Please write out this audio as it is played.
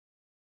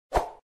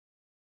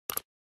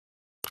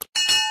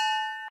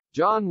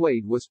John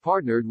Whaite was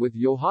partnered with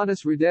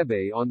Johannes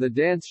Radebe on the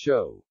dance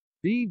show.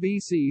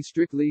 BBC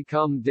Strictly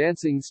Come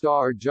Dancing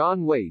star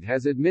John Whaite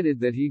has admitted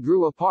that he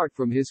grew apart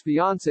from his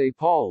fiancée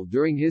Paul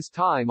during his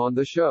time on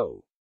the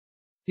show.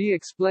 He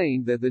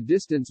explained that the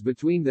distance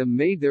between them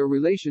made their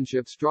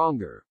relationship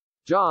stronger.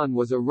 John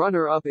was a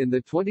runner-up in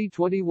the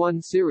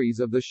 2021 series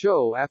of the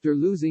show after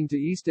losing to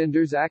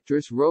EastEnders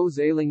actress Rose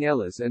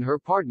Ayling-Ellis and her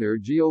partner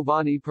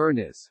Giovanni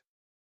Pernis.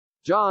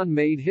 John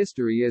made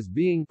history as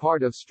being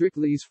part of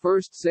Strictly's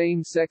first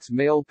same-sex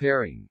male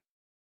pairing.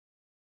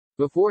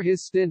 Before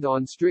his stint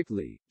on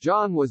Strictly,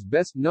 John was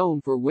best known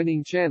for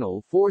winning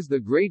Channel 4's The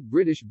Great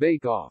British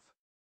Bake Off.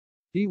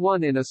 He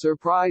won in a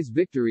surprise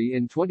victory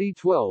in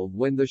 2012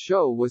 when the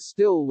show was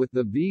still with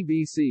the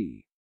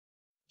BBC.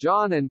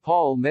 John and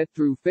Paul met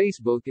through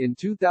Facebook in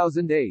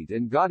 2008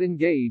 and got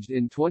engaged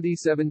in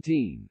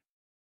 2017.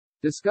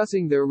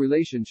 Discussing their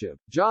relationship,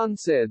 John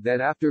said that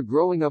after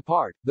growing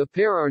apart, the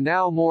pair are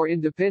now more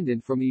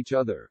independent from each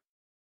other.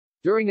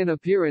 During an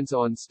appearance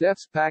on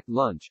Steph's Packed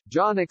Lunch,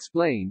 John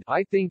explained,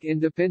 "I think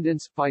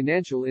independence,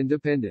 financial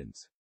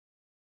independence,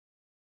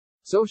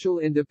 social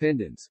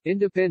independence,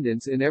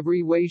 independence in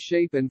every way,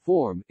 shape and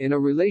form, in a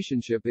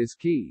relationship is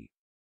key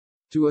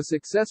to a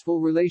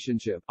successful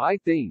relationship, I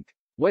think.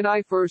 When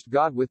I first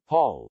got with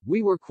Paul,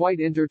 we were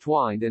quite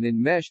intertwined and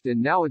enmeshed, and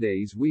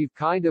nowadays we've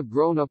kind of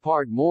grown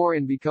apart more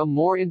and become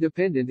more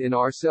independent in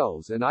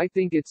ourselves, and I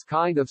think it's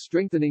kind of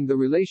strengthening the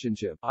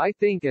relationship, I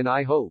think and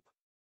I hope."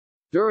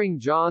 During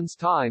John's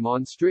time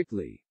on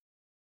Strictly,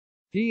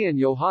 he and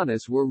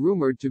Johannes were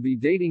rumored to be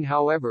dating.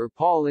 However,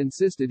 Paul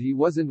insisted he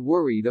wasn't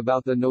worried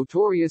about the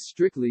notorious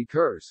Strictly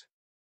curse.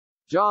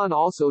 John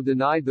also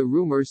denied the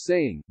rumors,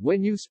 saying,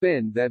 "When you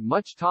spend that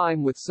much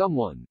time with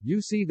someone,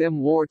 you see them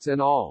warts and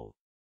all.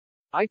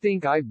 I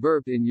think I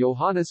burped in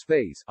Johannes'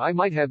 face, I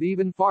might have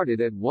even farted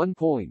at one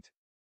point.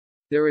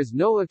 There is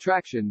no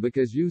attraction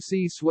because you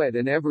see sweat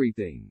and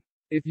everything.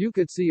 If you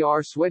could see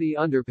our sweaty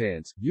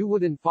underpants, you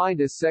wouldn't find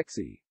us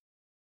sexy."